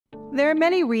There are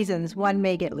many reasons one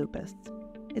may get lupus.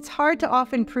 It's hard to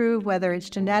often prove whether it's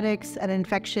genetics, an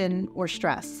infection, or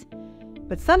stress.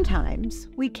 But sometimes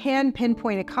we can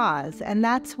pinpoint a cause, and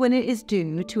that's when it is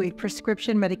due to a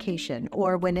prescription medication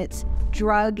or when it's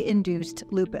drug-induced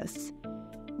lupus.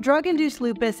 Drug-induced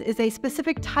lupus is a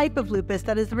specific type of lupus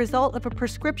that is the result of a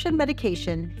prescription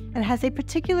medication and has a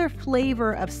particular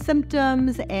flavor of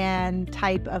symptoms and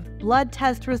type of blood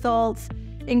test results,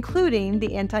 including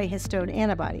the anti-histone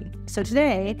antibody. So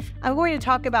today, I'm going to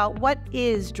talk about what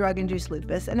is drug-induced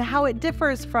lupus and how it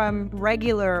differs from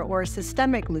regular or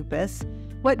systemic lupus,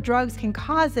 what drugs can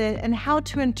cause it, and how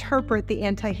to interpret the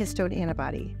anti-histone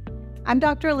antibody. I'm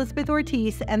Dr. Elizabeth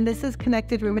Ortiz, and this is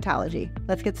Connected Rheumatology.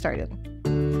 Let's get started.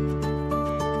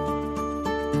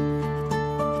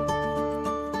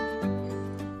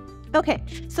 Okay,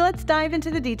 so let's dive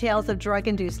into the details of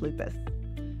drug-induced lupus.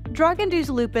 Drug-induced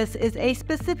lupus is a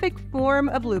specific form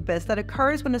of lupus that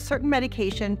occurs when a certain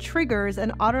medication triggers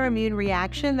an autoimmune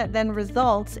reaction that then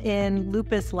results in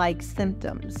lupus-like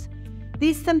symptoms.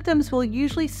 These symptoms will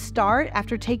usually start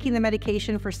after taking the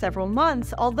medication for several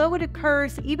months, although it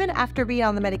occurs even after being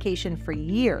on the medication for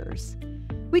years.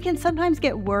 We can sometimes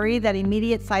get worried that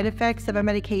immediate side effects of a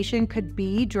medication could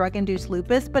be drug-induced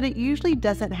lupus, but it usually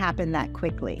doesn't happen that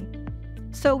quickly.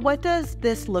 So what does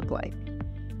this look like?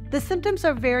 The symptoms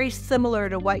are very similar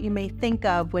to what you may think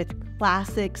of with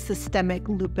classic systemic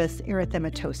lupus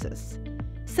erythematosus.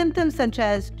 Symptoms such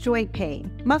as joint pain,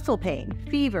 muscle pain,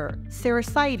 fever,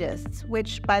 serositis,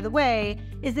 which, by the way,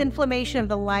 is inflammation of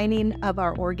the lining of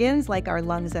our organs like our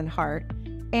lungs and heart,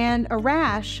 and a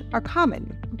rash are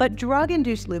common. But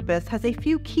drug-induced lupus has a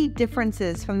few key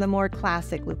differences from the more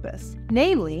classic lupus.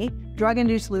 Namely,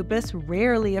 drug-induced lupus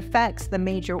rarely affects the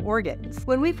major organs.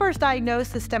 When we first diagnose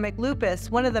systemic lupus,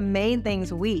 one of the main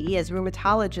things we, as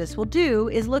rheumatologists, will do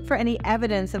is look for any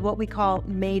evidence of what we call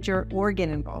major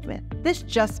organ involvement. This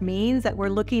just means that we're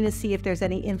looking to see if there's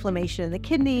any inflammation in the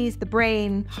kidneys, the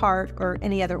brain, heart, or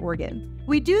any other organ.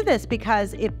 We do this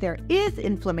because if there is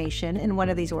inflammation in one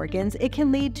of these organs, it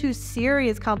can lead to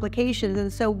serious complications,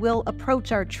 and so we'll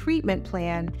approach our treatment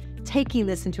plan taking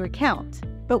this into account.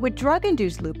 But with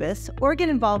drug-induced lupus, organ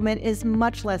involvement is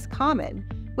much less common,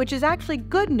 which is actually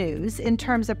good news in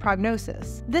terms of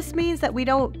prognosis. This means that we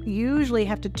don't usually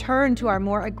have to turn to our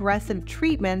more aggressive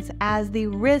treatments as the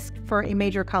risk for a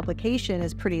major complication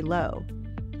is pretty low.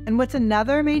 And what's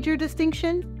another major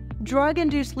distinction?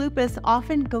 Drug-induced lupus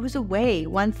often goes away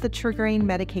once the triggering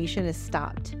medication is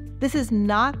stopped. This is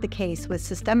not the case with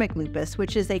systemic lupus,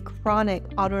 which is a chronic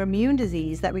autoimmune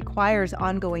disease that requires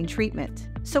ongoing treatment.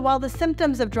 So while the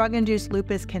symptoms of drug-induced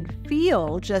lupus can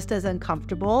feel just as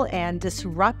uncomfortable and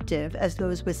disruptive as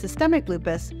those with systemic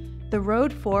lupus, the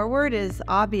road forward is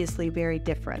obviously very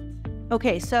different.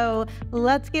 Okay, so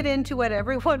let's get into what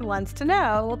everyone wants to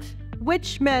know.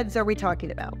 Which meds are we talking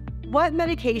about? What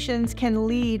medications can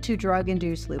lead to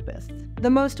drug-induced lupus? The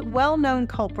most well-known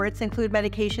culprits include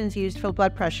medications used for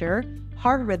blood pressure,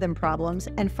 heart rhythm problems,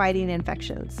 and fighting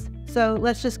infections. So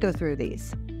let's just go through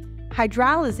these.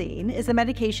 Hydralazine is a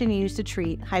medication used to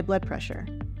treat high blood pressure.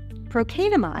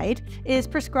 Procainamide is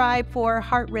prescribed for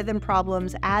heart rhythm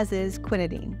problems, as is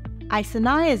quinidine.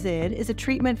 Isoniazid is a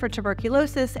treatment for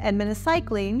tuberculosis, and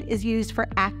minocycline is used for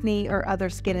acne or other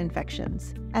skin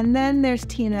infections. And then there's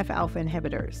TNF-alpha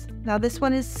inhibitors. Now this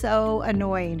one is so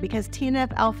annoying because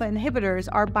TNF-alpha inhibitors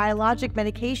are biologic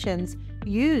medications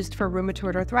used for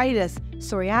rheumatoid arthritis,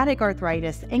 psoriatic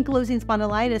arthritis, ankylosing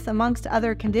spondylitis, amongst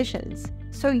other conditions.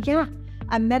 So yeah,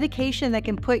 a medication that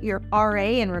can put your RA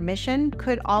in remission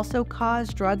could also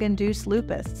cause drug-induced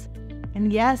lupus.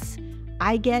 And yes,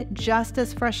 I get just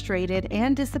as frustrated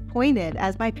and disappointed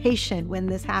as my patient when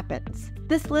this happens.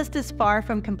 This list is far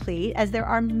from complete, as there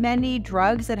are many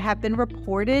drugs that have been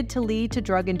reported to lead to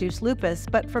drug-induced lupus,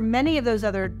 but for many of those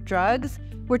other drugs,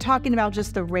 we're talking about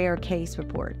just the rare case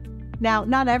report. Now,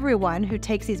 not everyone who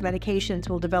takes these medications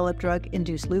will develop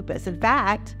drug-induced lupus. In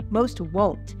fact, most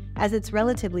won't, as it's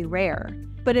relatively rare.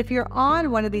 But if you're on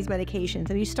one of these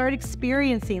medications and you start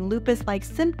experiencing lupus-like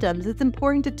symptoms, it's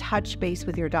important to touch base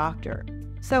with your doctor.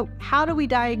 So how do we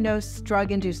diagnose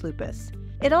drug-induced lupus?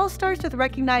 It all starts with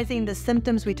recognizing the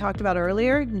symptoms we talked about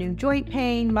earlier: new joint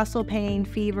pain, muscle pain,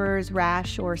 fevers,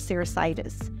 rash, or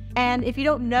serositis. And if you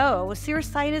don't know,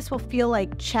 serositis will feel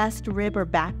like chest, rib, or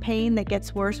back pain that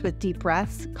gets worse with deep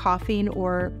breaths, coughing,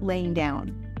 or laying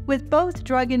down. With both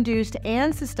drug-induced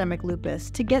and systemic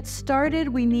lupus, to get started,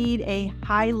 we need a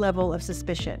high level of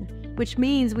suspicion, which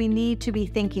means we need to be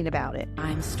thinking about it.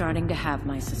 I'm starting to have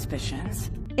my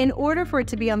suspicions. In order for it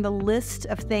to be on the list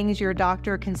of things your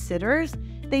doctor considers,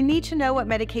 They need to know what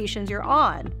medications you're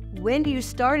on, when you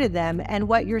started them, and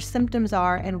what your symptoms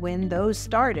are and when those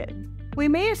started. We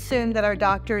may assume that our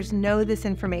doctors know this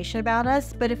information about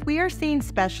us, but if we are seeing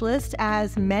specialists,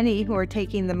 as many who are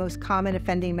taking the most common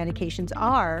offending medications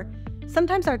are,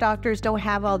 sometimes our doctors don't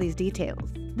have all these details.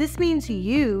 This means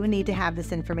you need to have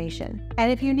this information.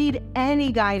 And if you need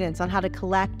any guidance on how to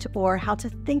collect or how to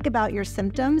think about your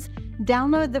symptoms,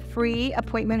 download the free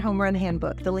Appointment Home Run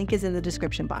Handbook. The link is in the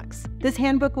description box. This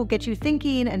handbook will get you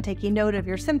thinking and taking note of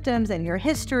your symptoms and your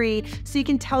history so you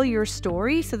can tell your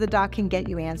story so the doc can get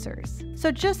you answers.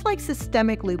 So just like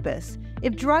systemic lupus,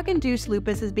 if drug-induced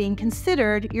lupus is being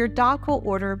considered, your doc will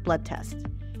order blood tests.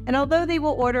 And although they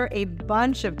will order a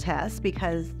bunch of tests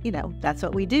because, that's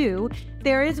what we do,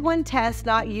 there is one test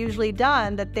not usually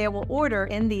done that they will order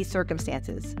in these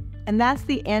circumstances. And that's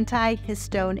the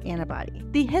anti-histone antibody.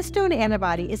 The histone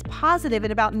antibody is positive in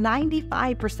about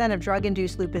 95% of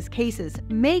drug-induced lupus cases,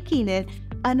 making it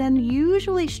an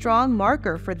unusually strong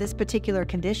marker for this particular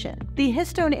condition. The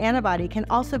histone antibody can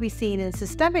also be seen in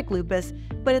systemic lupus,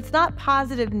 but it's not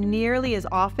positive nearly as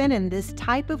often in this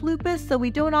type of lupus, so we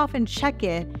don't often check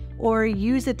it or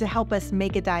use it to help us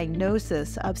make a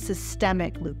diagnosis of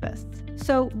systemic lupus.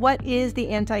 So what is the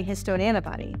anti-histone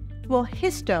antibody? Well,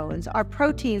 histones are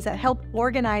proteins that help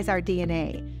organize our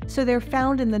DNA, so they're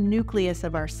found in the nucleus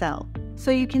of our cell. So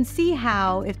you can see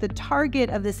how if the target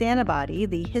of this antibody,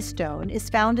 the histone, is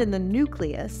found in the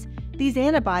nucleus, these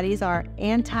antibodies are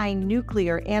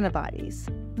anti-nuclear antibodies.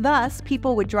 Thus,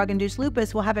 people with drug-induced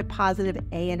lupus will have a positive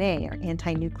ANA, or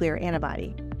anti-nuclear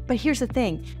antibody. But here's the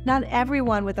thing, not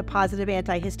everyone with a positive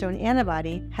anti-histone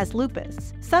antibody has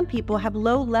lupus. Some people have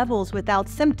low levels without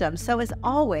symptoms, so as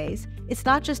always, it's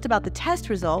not just about the test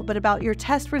result, but about your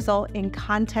test result in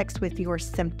context with your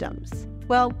symptoms.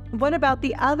 Well, what about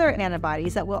the other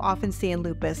antibodies that we'll often see in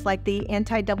lupus, like the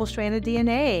anti-double-stranded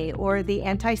DNA or the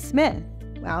anti-Smith?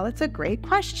 Well, it's a great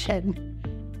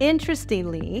question.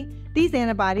 Interestingly, these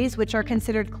antibodies, which are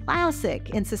considered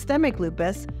classic in systemic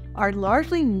lupus, are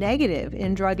largely negative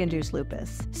in drug-induced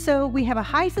lupus. So we have a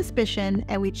high suspicion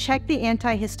and we check the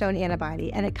anti-histone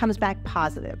antibody and it comes back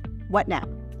positive. What now?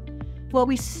 Well,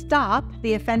 we stop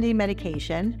the offending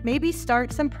medication, maybe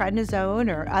start some prednisone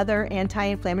or other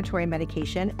anti-inflammatory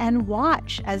medication, and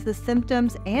watch as the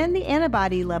symptoms and the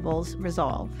antibody levels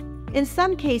resolve. In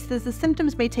some cases, the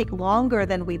symptoms may take longer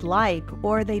than we'd like,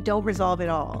 or they don't resolve at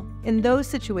all. In those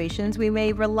situations, we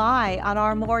may rely on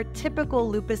our more typical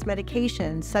lupus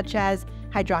medications, such as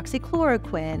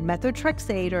hydroxychloroquine,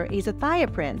 methotrexate, or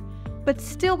azathioprine, but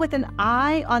still with an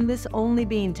eye on this only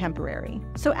being temporary.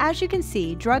 So as you can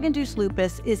see, drug-induced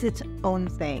lupus is its own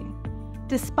thing.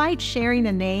 Despite sharing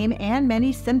a name and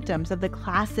many symptoms of the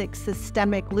classic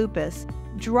systemic lupus,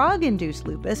 drug-induced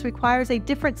lupus requires a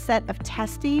different set of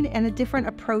testing and a different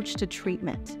approach to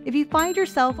treatment. If you find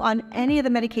yourself on any of the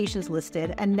medications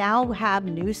listed and now have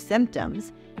new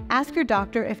symptoms, ask your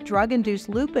doctor if drug-induced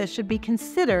lupus should be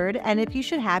considered and if you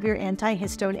should have your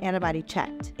anti-histone antibody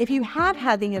checked. If you have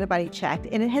had the antibody checked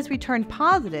and it has returned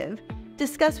positive,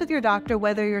 discuss with your doctor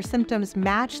whether your symptoms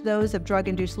match those of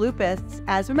drug-induced lupus,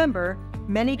 as remember,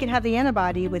 many can have the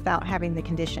antibody without having the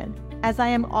condition. As I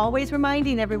am always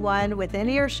reminding everyone within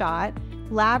earshot,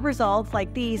 lab results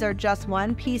like these are just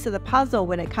one piece of the puzzle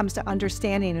when it comes to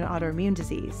understanding an autoimmune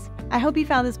disease. I hope you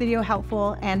found this video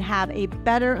helpful and have a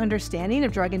better understanding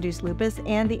of drug-induced lupus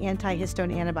and the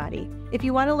anti-histone antibody. If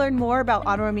you want to learn more about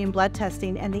autoimmune blood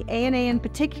testing and the ANA in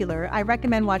particular, I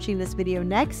recommend watching this video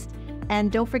next.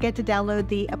 And don't forget to download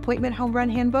the Appointment Home Run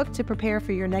Handbook to prepare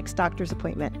for your next doctor's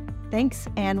appointment. Thanks,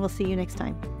 and we'll see you next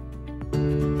time.